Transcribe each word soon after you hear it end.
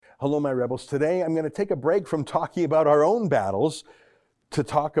Hello, my rebels. Today, I'm going to take a break from talking about our own battles to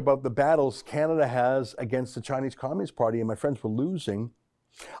talk about the battles Canada has against the Chinese Communist Party. And my friends, we're losing.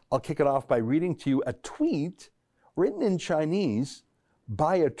 I'll kick it off by reading to you a tweet written in Chinese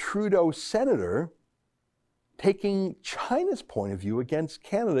by a Trudeau senator taking China's point of view against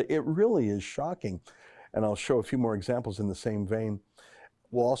Canada. It really is shocking. And I'll show a few more examples in the same vein.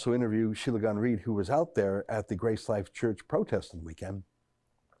 We'll also interview Sheila Gunn-Reid, who was out there at the Grace Life Church protest on the weekend.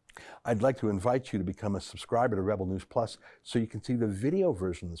 I'd like to invite you to become a subscriber to Rebel News Plus so you can see the video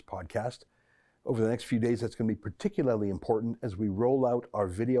version of this podcast. Over the next few days, that's going to be particularly important as we roll out our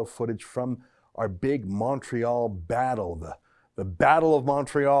video footage from our big Montreal battle, the Battle of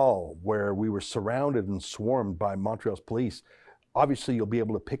Montreal, where we were surrounded and swarmed by Montreal's police. Obviously, you'll be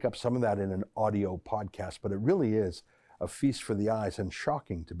able to pick up some of that in an audio podcast, but it really is a feast for the eyes and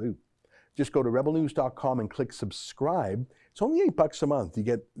shocking to boot. Just go to rebelnews.com and click subscribe. It's only $8 a month. You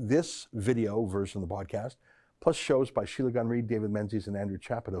get this video version of the podcast, plus shows by Sheila Gunn-Reid, David Menzies, and Andrew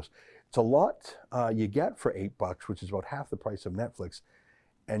Chapados. It's a lot you get for $8, which is about half the price of Netflix,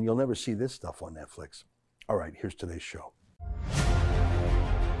 and you'll never see this stuff on Netflix. All right, here's today's show. You're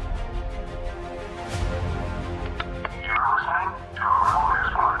listening to a Rebel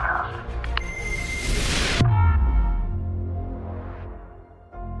News Podcast.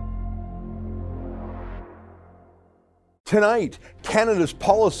 Tonight, Canada's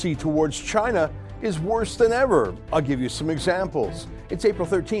policy towards China is worse than ever. I'll give you some examples. It's April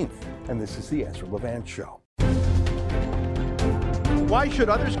 13th, and this is the Ezra Levant Show. Why should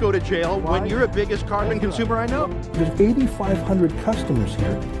others go to jail when you're the biggest carbon consumer I know? There's 8,500 customers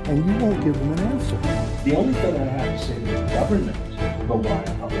here, and you won't give them an answer. The only thing I have to say to the government about why I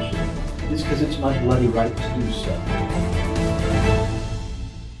publish it is because it's my bloody right to do so.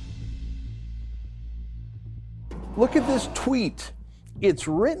 Look at this tweet. It's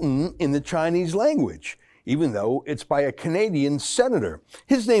written in the Chinese language, even though it's by a Canadian senator.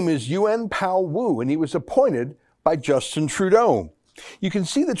 His name is Yuan Pao Wu, and he was appointed by Justin Trudeau. You can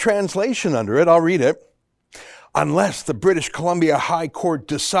see the translation under it. I'll read it. Unless the British Columbia High Court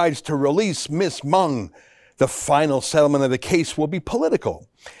decides to release Miss Meng, the final settlement of the case will be political.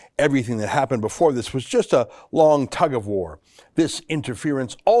 Everything that happened before this was just a long tug of war. This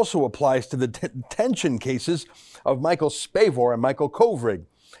interference also applies to the detention cases of Michael Spavor and Michael Kovrig.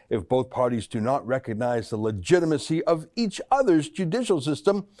 If both parties do not recognize the legitimacy of each other's judicial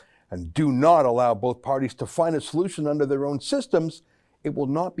system and do not allow both parties to find a solution under their own systems, it will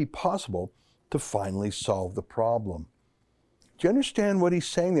not be possible to finally solve the problem. Do you understand what he's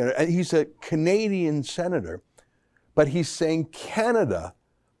saying there? He's a Canadian senator, but he's saying Canada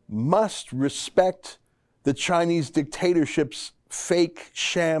must respect the Chinese dictatorship's fake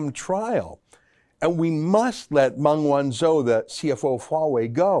sham trial. And we must let Meng Wanzhou, the CFO of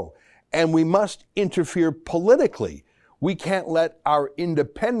Huawei, go. And we must interfere politically. We can't let our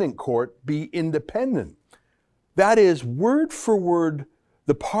independent court be independent. That is word for word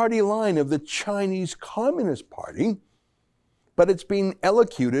the party line of the Chinese Communist Party, but it's being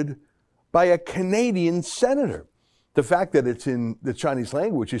elocuted by a Canadian senator. The fact that it's in the Chinese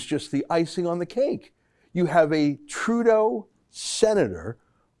language is just the icing on the cake. You have a Trudeau senator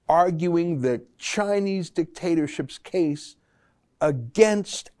arguing the Chinese dictatorship's case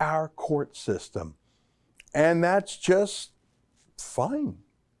against our court system. And that's just fine.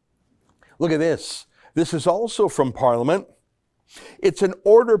 Look at this. This is also from Parliament. It's an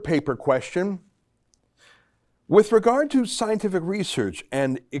order paper question. With regard to scientific research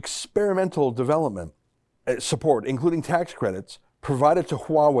and experimental development support, including tax credits, provided to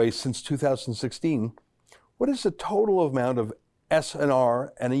Huawei since 2016, what is the total amount of SNR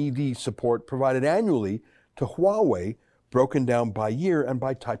and ED support provided annually to Huawei, broken down by year and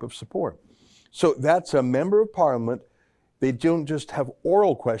by type of support? So that's a member of Parliament. They don't just have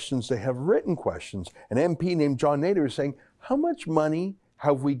oral questions, they have written questions. An MP named John Nader is saying, how much money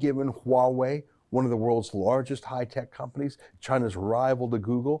have we given Huawei, one of the world's largest high-tech companies, China's rival to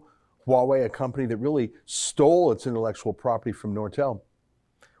Google? Huawei, a company that really stole its intellectual property from Nortel.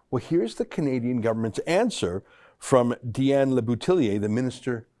 Well, here's the Canadian government's answer from Diane Leboutillier, the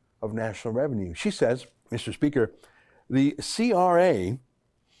Minister of National Revenue. She says, Mr. Speaker, the CRA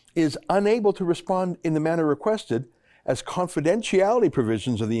is unable to respond in the manner requested as confidentiality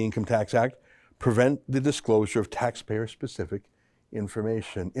provisions of the Income Tax Act prevent the disclosure of taxpayer-specific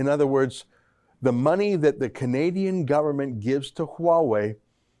information. In other words, the money that the Canadian government gives to Huawei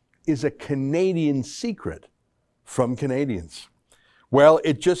is a Canadian secret from Canadians. Well,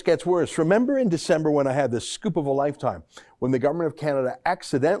 it just gets worse. Remember in December when I had the scoop of a lifetime, when the government of Canada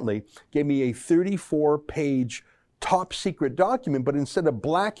accidentally gave me a 34-page top secret document, but instead of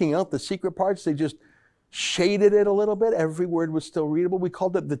blacking out the secret parts, they just shaded it a little bit. Every word was still readable. We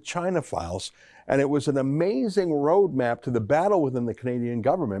called it the China Files, and it was an amazing roadmap to the battle within the Canadian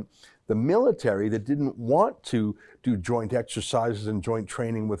government. The military that didn't want to do joint exercises and joint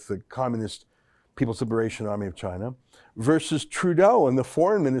training with the Communist People's Liberation Army of China versus Trudeau and the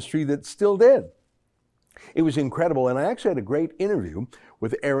foreign ministry that still did. It was incredible, and I actually had a great interview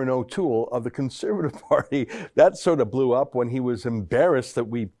with Erin O'Toole of the Conservative Party. That sort of blew up when he was embarrassed that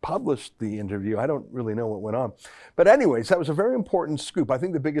we published the interview. I don't really know what went on. But anyways, that was a very important scoop, I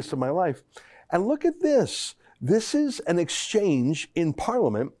think the biggest of my life. And look at this. This is an exchange in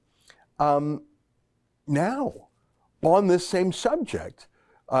Parliament now on this same subject,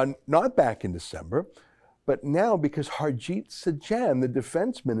 not back in December, but now because Harjit Sajjan, the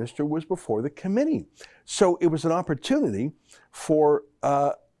defense minister, was before the committee. So it was an opportunity for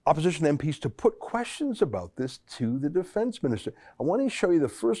opposition MPs to put questions about this to the defense minister. I want to show you the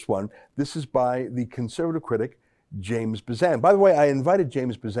first one. This is by the Conservative critic, James Bezan. By the way, I invited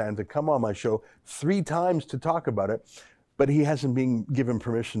James Bezan to come on my show 3 times to talk about it, but he hasn't been given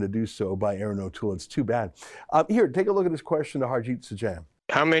permission to do so by Erin O'Toole. It's too bad. Here, take a look at this question to Harjit Sajjan.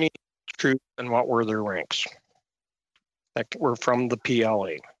 How many troops and what were their ranks that were from the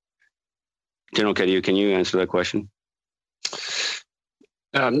PLA? General Cadieux, can you answer that question?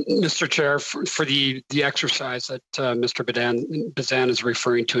 Mr. Chair, for the exercise that Mr. Bezan is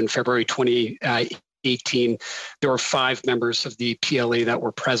referring to in February 2018, there were 5 members of the PLA that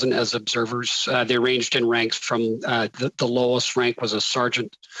were present as observers. They ranged in ranks from the lowest rank was a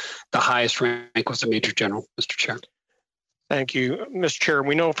sergeant, the highest rank was a major general, Mr. Chair. Thank you, Mr. Chair.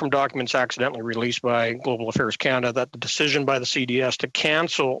 We know from documents accidentally released by Global Affairs Canada that the decision by the CDS to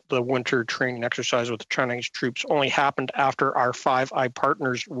cancel the winter training exercise with the Chinese troops only happened after our Five Eye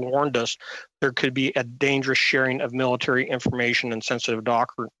partners warned us there could be a dangerous sharing of military information and sensitive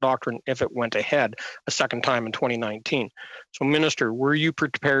doctrine if it went ahead a second time in 2019. So, Minister, were you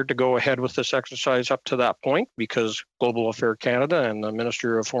prepared to go ahead with this exercise up to that point because Global Affairs Canada and the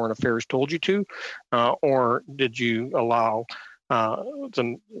Minister of Foreign Affairs told you to, or did you allow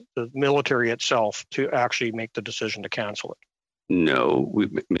the military itself to actually make the decision to cancel it? No,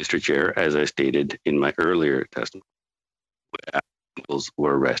 Mr. Chair, as I stated in my earlier testimony,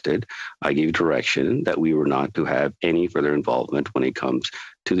 were arrested. I gave direction that we were not to have any further involvement when it comes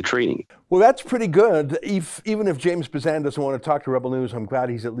to the training. Well, that's pretty good. Even if James Bezan doesn't want to talk to Rebel News, I'm glad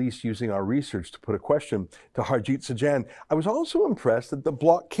he's at least using our research to put a question to Harjit Sajjan. I was also impressed that the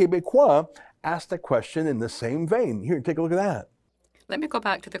Bloc Québécois asked a question in the same vein. Here, take a look at that. Let me go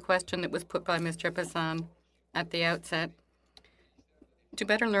back to the question that was put by Mr. Bezan at the outset. To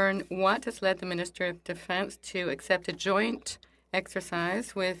better learn what has led the Minister of Defense to accept a joint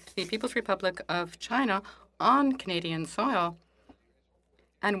exercise with the People's Republic of China on Canadian soil,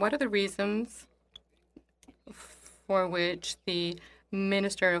 and what are the reasons for which the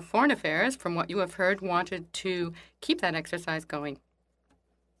Minister of Foreign Affairs, from what you have heard, wanted to keep that exercise going?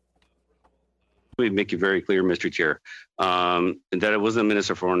 Let me make it very clear, Mr. Chair, that it wasn't the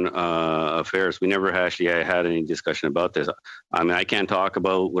Minister of Foreign Affairs. We never actually had any discussion about this. I mean, I can't talk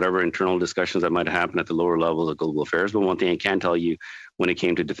about whatever internal discussions that might have happened at the lower levels of Global Affairs, but one thing I can tell you when it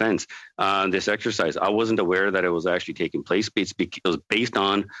came to defense, this exercise, I wasn't aware that it was actually taking place. It was based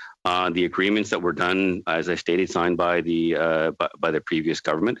on the agreements that were done, as I stated, signed by the previous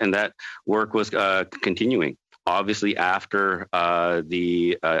government, and that work was continuing. Obviously, after our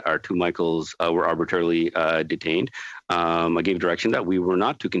 2 Michaels were arbitrarily detained, I gave direction that we were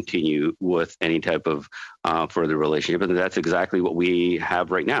not to continue with any type of further relationship, and that's exactly what we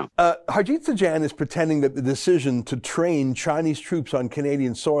have right now. Harjit Sajjan is pretending that the decision to train Chinese troops on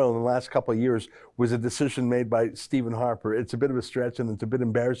Canadian soil in the last couple of years was a decision made by Stephen Harper. It's a bit of a stretch and it's a bit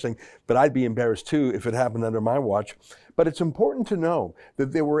embarrassing, but I'd be embarrassed too if it happened under my watch. But it's important to know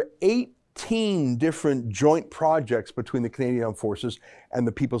that there were 18 different joint projects between the Canadian Armed Forces and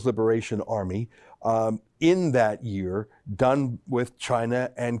the People's Liberation Army in that year, done with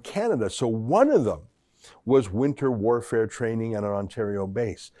China and Canada. So one of them was winter warfare training at an Ontario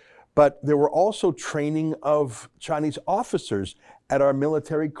base. But there were also training of Chinese officers at our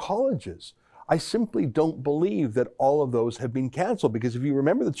military colleges. I simply don't believe that all of those have been canceled, because if you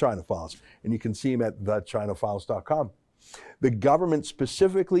remember the China Files, and you can see them at thechinafiles.com, the government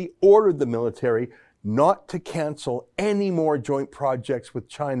specifically ordered the military not to cancel any more joint projects with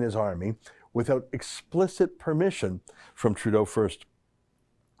China's army without explicit permission from Trudeau first.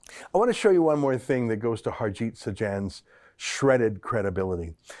 I want to show you one more thing that goes to Harjit Sajjan's shredded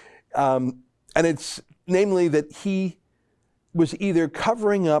credibility. And it's namely that he was either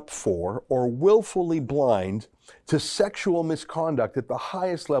covering up for or willfully blind to sexual misconduct at the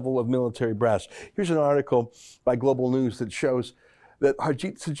highest level of military brass. Here's an article by Global News that shows that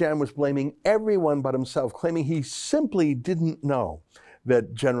Harjit Sajjan was blaming everyone but himself, claiming he simply didn't know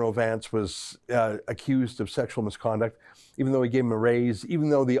that General Vance was accused of sexual misconduct, even though he gave him a raise, even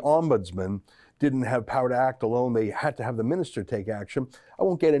though the ombudsman didn't have power to act alone. They had to have the minister take action. I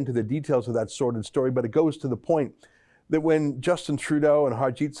won't get into the details of that sordid story, but it goes to the point that when Justin Trudeau and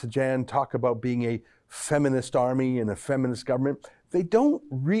Harjit Sajjan talk about being a feminist army and a feminist government, they don't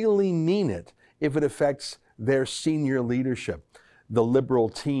really mean it if it affects their senior leadership, the Liberal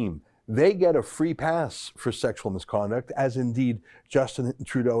team. They get a free pass for sexual misconduct, as indeed Justin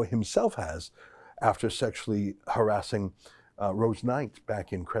Trudeau himself has after sexually harassing Rose Knight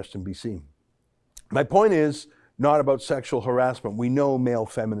back in Creston, BC. My point is not about sexual harassment. We know male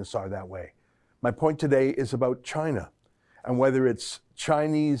feminists are that way. My point today is about China and whether it's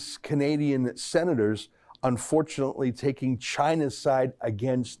Chinese Canadian senators unfortunately taking China's side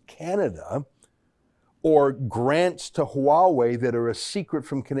against Canada, or grants to Huawei that are a secret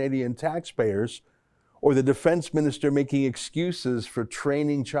from Canadian taxpayers, or the defense minister making excuses for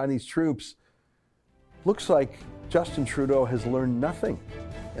training Chinese troops. Looks like Justin Trudeau has learned nothing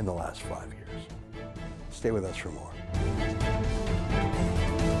in the last 5 years. Stay with us for more.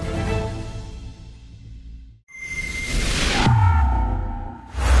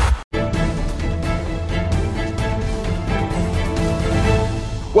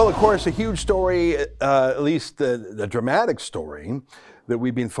 Well, of course, a huge story, at least the dramatic story that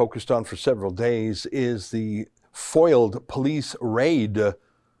we've been focused on for several days, is the foiled police raid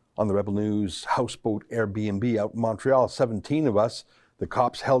on the Rebel News houseboat Airbnb out in Montreal. 17 of us, the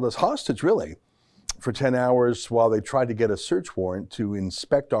cops held us hostage, really, for 10 hours while they tried to get a search warrant to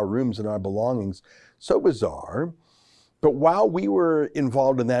inspect our rooms and our belongings. So bizarre. But while we were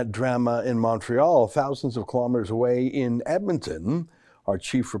involved in that drama in Montreal, thousands of kilometers away in Edmonton, our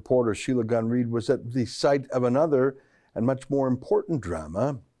chief reporter, Sheila Gunn Reid, was at the site of another and much more important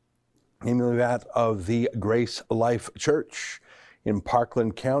drama, namely that of the Grace Life Church in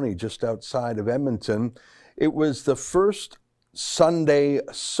Parkland County, just outside of Edmonton. It was the first Sunday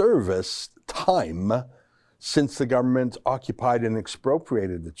service time since the government occupied and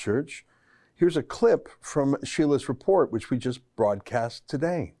expropriated the church. Here's a clip from Sheila's report, which we just broadcast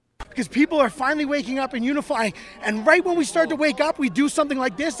today. Because people are finally waking up and unifying. And right when we start to wake up, we do something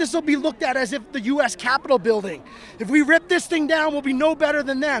like this. This will be looked at as if the U.S. Capitol building. If we rip this thing down, we'll be no better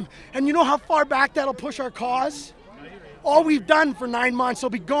than them. And you know how far back that'll push our cause? All we've done for 9 months will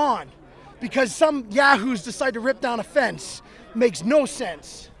be gone because some yahoos decide to rip down a fence. Makes no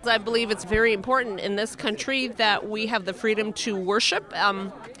sense. I believe it's very important in this country that we have the freedom to worship.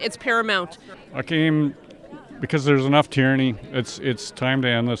 It's paramount. I came because there's enough tyranny. It's time to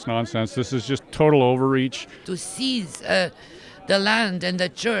end this nonsense. This is just total overreach. To seize the land and the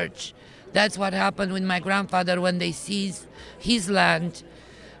church, that's what happened with my grandfather when they seized his land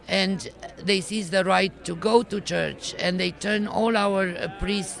and they seized the right to go to church, and they turn all our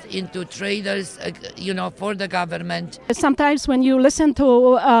priests into traders, for the government. Sometimes when you listen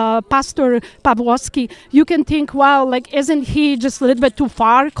to Pastor Pawlowski, you can think, wow, isn't he just a little bit too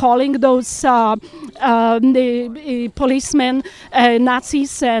far calling those the policemen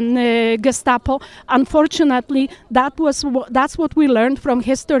Nazis and Gestapo? Unfortunately, that's what we learned from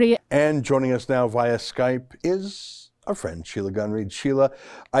history. And joining us now via Skype is our friend Sheila Gunn Reid. Sheila,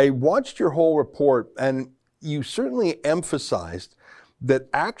 I watched your whole report, and you certainly emphasized that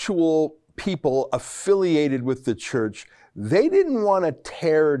actual people affiliated with the church, they didn't want to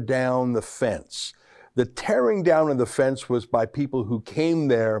tear down the fence. The tearing down of the fence was by people who came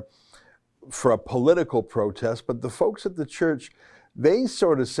there for a political protest, but the folks at the church, they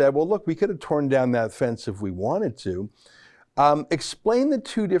sort of said, well, look, we could have torn down that fence if we wanted to. Explain the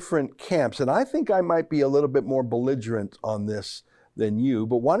two different camps, and I think I might be a little bit more belligerent on this than you,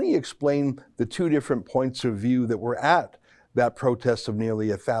 but why don't you explain the two different points of view that were at that protest of nearly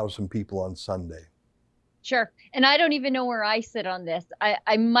 1,000 people on Sunday? Sure. And I don't even know where I sit on this.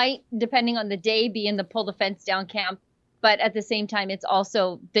 I might, depending on the day, be in the pull the fence down camp, but at the same time, it's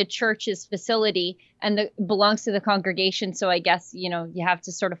also the church's facility and belongs to the congregation. So I guess, you have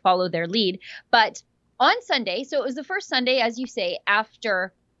to sort of follow their lead. But on Sunday, so it was the first Sunday, as you say,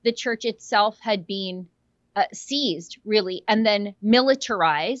 after the church itself had been seized, really, and then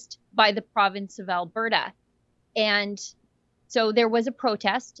militarized by the province of Alberta. And so there was a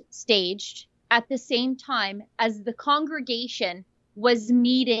protest staged at the same time as the congregation was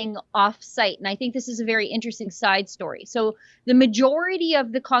meeting off-site. And I think this is a very interesting side story. So the majority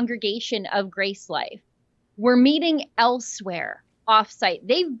of the congregation of Grace Life were meeting elsewhere off-site.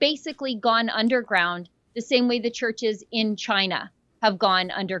 They've basically gone underground the same way the churches in China have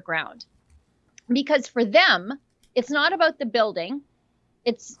gone underground. Because for them, it's not about the building.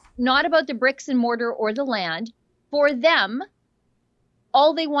 It's not about the bricks and mortar or the land. For them,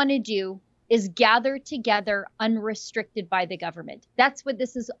 all they want to do is gather together unrestricted by the government. That's what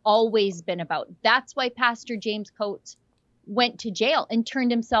this has always been about. That's why Pastor James Coates went to jail and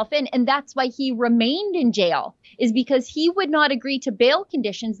turned himself in. And that's why he remained in jail, is because he would not agree to bail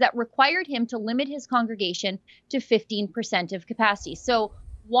conditions that required him to limit his congregation to 15% of capacity. So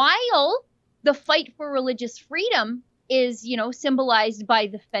while the fight for religious freedom is, you know, symbolized by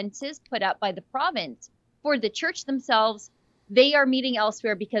the fences put up by the province, for the church themselves, they are meeting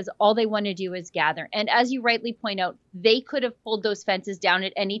elsewhere because all they want to do is gather. And as you rightly point out, they could have pulled those fences down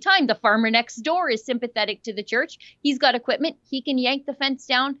at any time. The farmer next door is sympathetic to the church. He's got equipment. He can yank the fence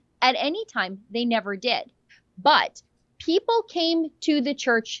down at any time. They never did. But people came to the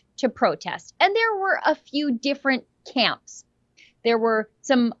church to protest. And there were a few different camps. There were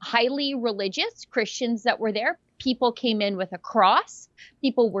some highly religious Christians that were there. People came in with a cross.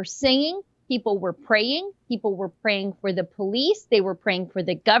 People were singing. People were praying. People were praying for the police. They were praying for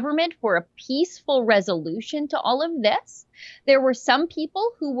the government for a peaceful resolution to all of this. There were some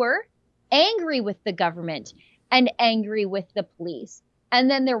people who were angry with the government and angry with the police. And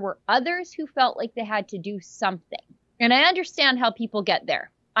then there were others who felt like they had to do something. And I understand how people get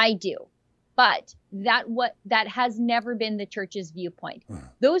there. I do. But that has never been the church's viewpoint.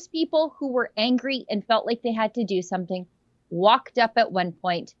 Those people who were angry and felt like they had to do something walked up at one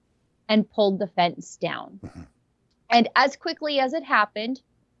point and pulled the fence down. And as quickly as it happened,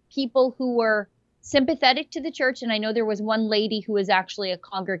 people who were sympathetic to the church, and I know there was one lady who was actually a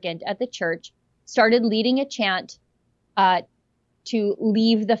congregant at the church, started leading a chant to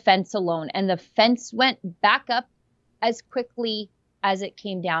leave the fence alone. And the fence went back up as quickly as it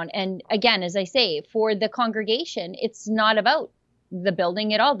came down. And again, as I say, for the congregation, it's not about the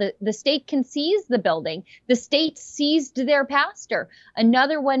building at all. The state can seize the building. The state seized their pastor.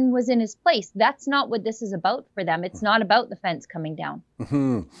 Another one was in his place. That's not what this is about for them. It's not about the fence coming down.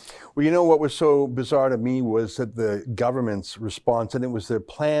 Well, you know what was so bizarre to me was that the government's response, and it was their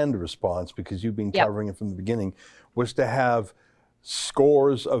planned response because you've been covering it from the beginning, was to have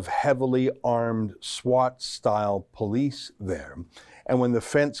scores of heavily armed SWAT-style police there. And when the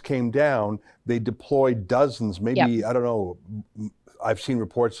fence came down, they deployed dozens, maybe, I don't know, I've seen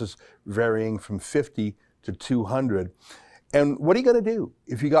reports as varying from 50 to 200. And what are you going to do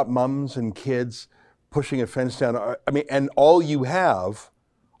if you got mums and kids pushing a fence down? I mean, and all you have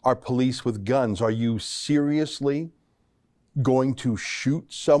are police with guns. Are you seriously going to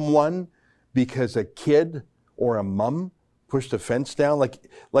shoot someone because a kid or a mum pushed a fence down?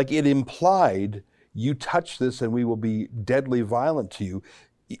 Like it implied, you touch this and we will be deadly violent to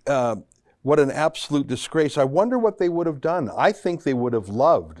you. What an absolute disgrace. I wonder what they would have done. I think they would have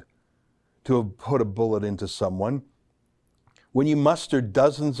loved to have put a bullet into someone. When you muster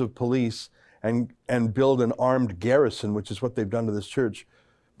dozens of police and build an armed garrison, which is what they've done to this church,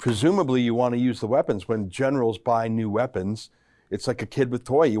 presumably you want to use the weapons. When generals buy new weapons, it's like a kid with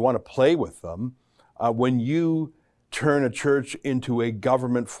toy. You want to play with them. When you turn a church into a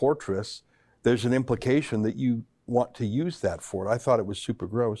government fortress, there's an implication that you want to use that for it. I thought it was super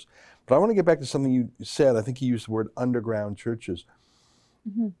gross. But I want to get back to something you said. I think you used the word underground churches.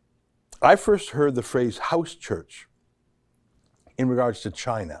 I first heard the phrase house church in regards to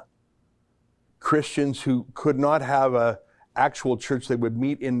China. Christians who could not have an actual church, they would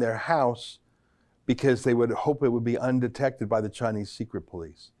meet in their house because they would hope it would be undetected by the Chinese secret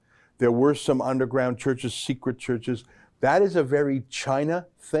police. There were some underground churches, secret churches. That is a very China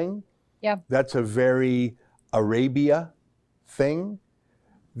thing. Yeah. That's a very Arabia thing.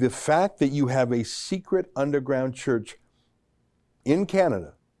 The fact that you have a secret underground church in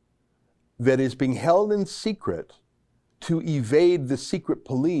Canada that is being held in secret to evade the secret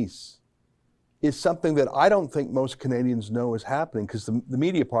police is something that I don't think most Canadians know is happening, because the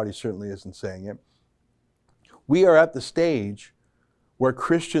media party certainly isn't saying it. We are at the stage where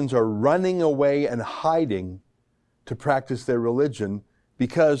Christians are running away and hiding to practice their religion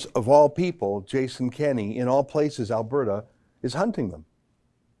because, of all people, Jason Kenney, in all places, Alberta, is hunting them.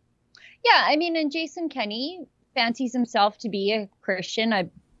 Yeah, I mean, and Jason Kenney fancies himself to be a Christian. I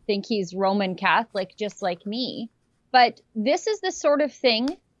think he's Roman Catholic, just like me. But this is the sort of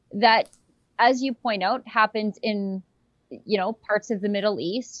thing that, as you point out, happens in, you know, parts of the Middle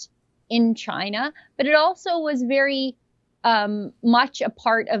East, in China. But it also was very much a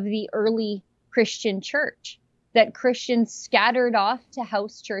part of the early Christian church. that Christians scattered off to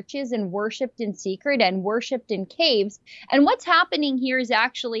house churches and worshiped in secret and worshiped in caves. And what's happening here is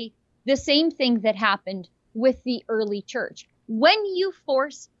actually the same thing that happened with the early church. When you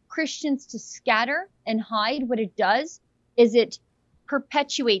force Christians to scatter and hide, what it does is it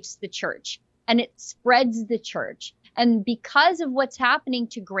perpetuates the church and it spreads the church. And because of what's happening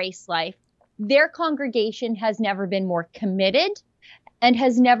to Grace Life, their congregation has never been more committed and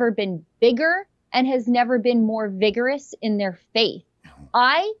has never been bigger and has never been more vigorous in their faith.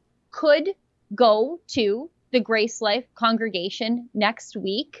 I could go to the Grace Life congregation next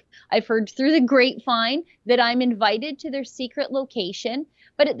week. I've heard through the grapevine that I'm invited to their secret location,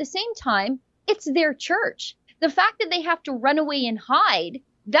 but at the same time, it's their church. The fact that they have to run away and hide,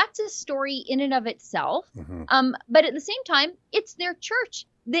 that's a story in and of itself. But at the same time, it's their church.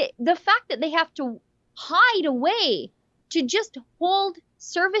 The fact that they have to hide away to just hold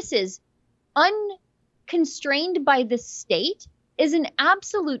services unconstrained by the state is an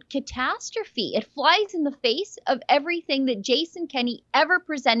absolute catastrophe. It flies in the face of everything that Jason Kenney ever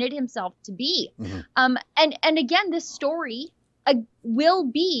presented himself to be. And again, this story will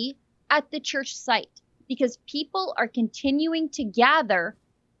be at the church site because people are continuing to gather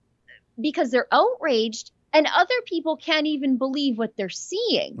because they're outraged and other people can't even believe what they're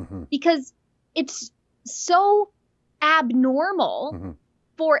seeing because it's so abnormal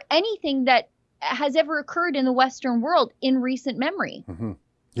for anything that has ever occurred in the Western world in recent memory.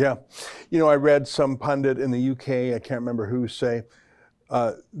 Yeah. You know, I read some pundit in the UK, I can't remember who, say,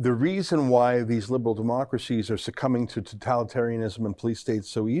 the reason why these liberal democracies are succumbing to totalitarianism and police states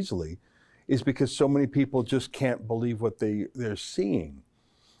so easily is because so many people just can't believe what they're seeing.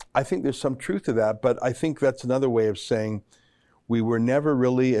 I think there's some truth to that, but I think that's another way of saying we were never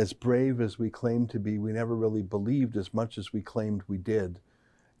really as brave as we claimed to be. We never really believed as much as we claimed we did.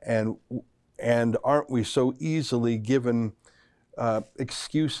 And aren't we so easily given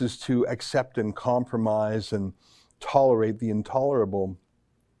excuses to accept and compromise and tolerate the intolerable?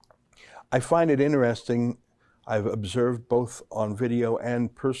 I find it interesting. I've observed both on video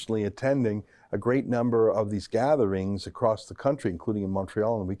and personally attending a great number of these gatherings across the country, including in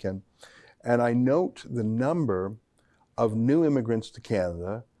Montreal on the weekend. And I note the number of new immigrants to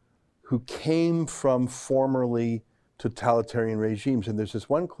Canada who came from formerly totalitarian regimes. And there's this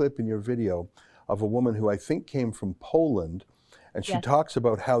one clip in your video of a woman who I think came from Poland, and she talks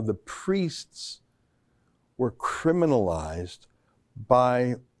about how the priests were criminalized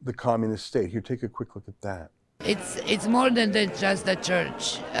by the communist state. Here, take a quick look at that. It's more than just the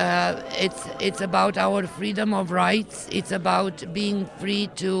church. It's about our freedom of rights. It's about being free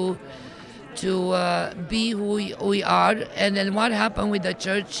to be who we are. And then what happened with the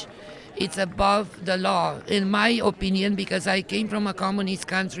church, it's above the law, in my opinion, because I came from a communist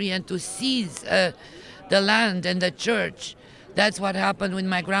country, and to seize the land and the church, that's what happened with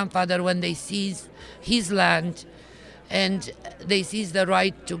my grandfather when they seized his land and they seized the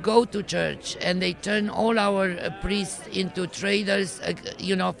right to go to church, and they turned all our priests into traders,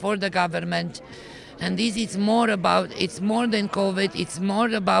 for the government. And this is more about, it's more than COVID, it's more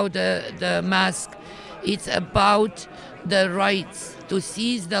about the mask, it's about the rights to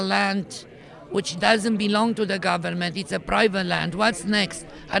seize the land which doesn't belong to the government. It's a private land. What's next?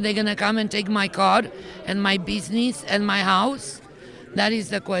 Are they gonna come and take my car and my business and my house? That is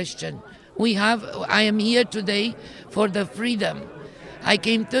the question. I am here today for the freedom. I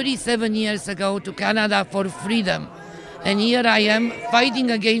came 37 years ago to Canada for freedom, and here I am fighting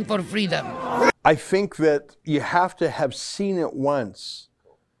again for freedom. I think that you have to have seen it once,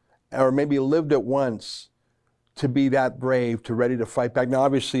 or maybe lived it once, to be that brave, to ready to fight back. Now,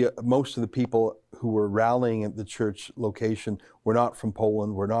 obviously, most of the people who were rallying at the church location were not from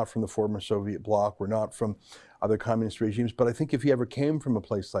Poland, were not from the former Soviet bloc, were not from other communist regimes. But I think if you ever came from a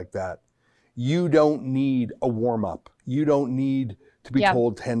place like that, you don't need a warm-up. You don't need to be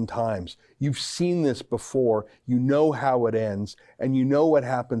told 10 times. You've seen this before. You know how it ends, and you know what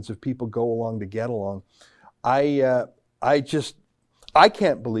happens if people go along to get along. I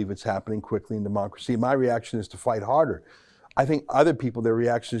can't believe it's happening quickly in democracy. My reaction is to fight harder. I think other people, their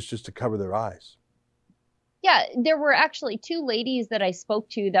reaction is just to cover their eyes. Yeah, there were actually two ladies that I spoke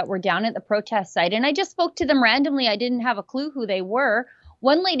to that were down at the protest site, and I just spoke to them randomly. I didn't have a clue who they were.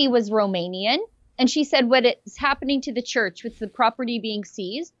 One lady was Romanian, and she said what is happening to the church with the property being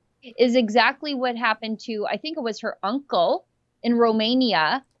seized is exactly what happened to, I think it was her uncle in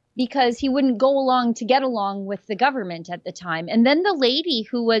Romania, because he wouldn't go along to get along with the government at the time. And then the lady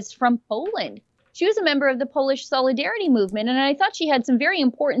who was from Poland, she was a member of the Polish Solidarity Movement, and I thought she had some very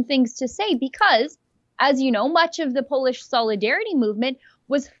important things to say because, as you know, much of the Polish Solidarity Movement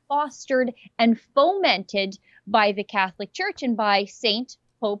was fostered and fomented by the Catholic Church and by Saint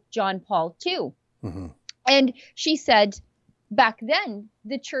Pope John Paul II. Mm-hmm. And she said back then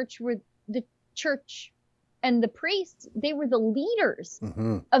the church and the priests, they were the leaders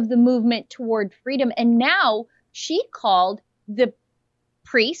of the movement toward freedom. And now she called the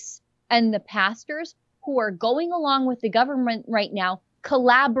priests and the pastors who are going along with the government right now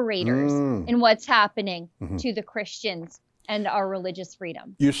collaborators in what's happening to the Christians and our religious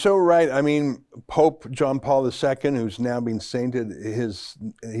freedom. You're so right. I mean, Pope John Paul II, who's now been sainted,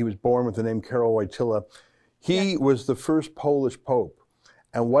 he was born with the name Karol Wojtyla. He was the first Polish Pope.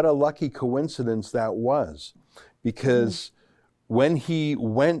 And what a lucky coincidence that was, because when he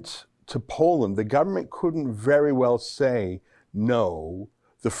went to Poland, the government couldn't very well say, no,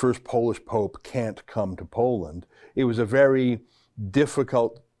 the first Polish Pope can't come to Poland. It was a very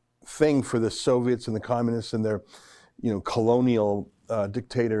difficult thing for the Soviets and the communists and their colonial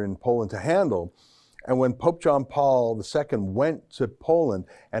dictator in Poland to handle. And when Pope John Paul II went to Poland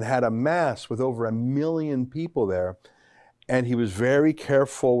and had a mass with over 1 million people there, and he was very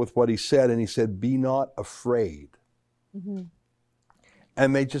careful with what he said, and he said, be not afraid.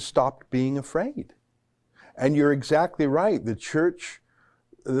 And they just stopped being afraid. And you're exactly right. The church,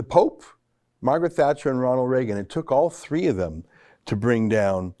 the Pope, Margaret Thatcher, and Ronald Reagan, it took all three of them to bring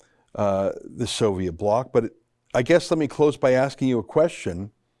down the Soviet bloc. But I guess let me close by asking you a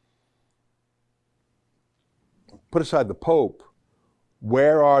question. Put aside the Pope,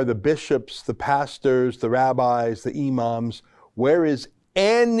 where are the bishops, the pastors, the rabbis, the imams? Where is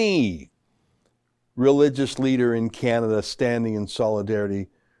any religious leader in Canada standing in solidarity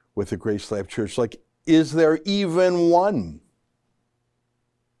with the Grace Life Church? Like, is there even one?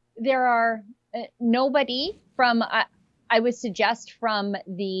 There are nobody from, I would suggest, from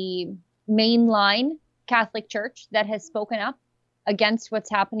the mainline Catholic Church that has spoken up against what's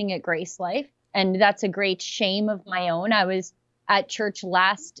happening at Grace Life. And that's a great shame of my own. I was at church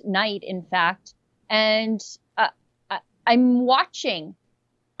last night, in fact, and I'm watching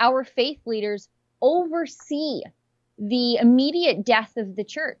our faith leaders oversee the immediate death of the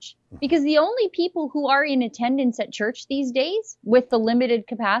church, because the only people who are in attendance at church these days with the limited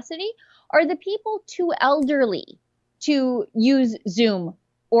capacity are the people too elderly to use Zoom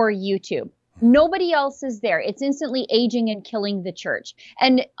or YouTube. Nobody else is there. It's instantly aging and killing the church.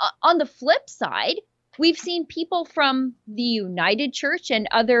 And on the flip side, we've seen people from the United Church and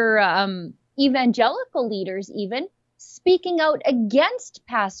other evangelical leaders even speaking out against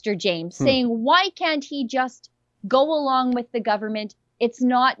Pastor James, saying, why can't he just go along with the government? It's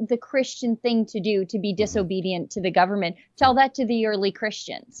not the Christian thing to do, to be disobedient to the government. Tell that to the early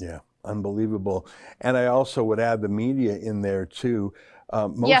Christians. Yeah, unbelievable. And I also would add the media in there too.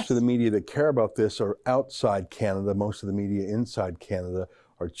 Most of the media that care about this are outside Canada. Most of the media inside Canada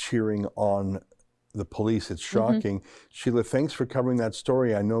are cheering on the police. It's shocking. Sheila, thanks for covering that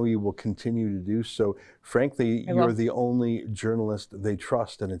story. I know you will continue to do so. Frankly, you're the only journalist they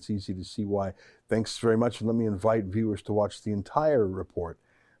trust, and it's easy to see why. Thanks very much. And let me invite viewers to watch the entire report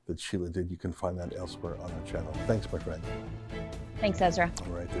that Sheila did. You can find that elsewhere on our channel. Thanks, my friend. Thanks, Ezra.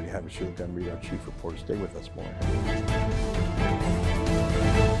 All right, there you have it. Sheila Gunn Reid, our chief reporter. Stay with us more.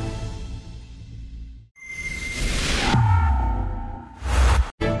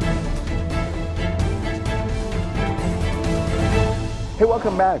 Hey,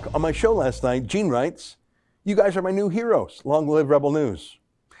 welcome back. On my show last night, Gene writes, you guys are my new heroes. Long live Rebel News.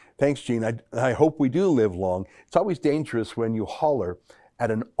 Thanks, Gene. I hope we do live long. It's always dangerous when you holler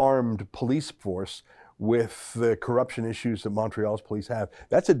at an armed police force with the corruption issues that Montreal's police have.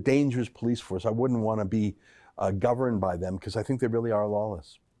 That's a dangerous police force. I wouldn't want to be governed by them because I think they really are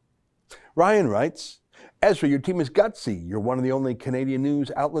lawless. Ryan writes, Ezra, your team is gutsy. You're one of the only Canadian news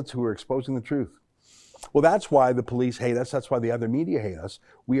outlets who are exposing the truth. Well, that's why the police hate us. That's why the other media hate us.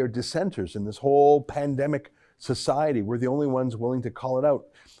 We are dissenters in this whole pandemic society. We're the only ones willing to call it out.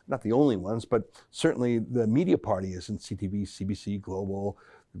 Not the only ones, but certainly the media party isn't. CTV, CBC, Global,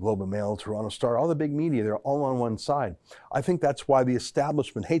 Globe and Mail, Toronto Star, all the big media, they're all on one side. I think that's why the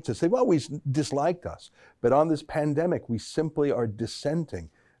establishment hates us. They've always disliked us. But on this pandemic, we simply are dissenting,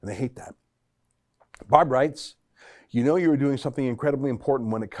 and they hate that. Barb writes, you know you're doing something incredibly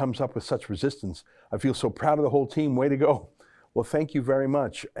important when it comes up with such resistance. I feel so proud of the whole team. Way to go. Well, thank you very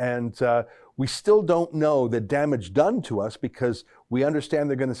much. And we still don't know the damage done to us because we understand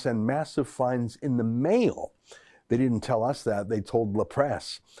they're going to send massive fines in the mail. They didn't tell us that. They told La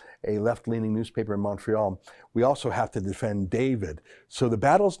Presse, a left-leaning newspaper in Montreal. We also have to defend David. So the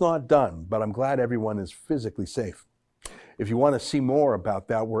battle's not done, but I'm glad everyone is physically safe. If you want to see more about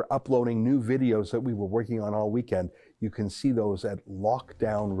that, we're uploading new videos that we were working on all weekend. You can see those at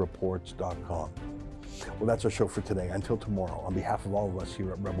lockdownreports.com. Well, that's our show for today. Until tomorrow, on behalf of all of us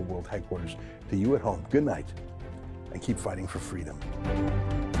here at Rebel World Headquarters, to you at home, good night, and keep fighting for freedom.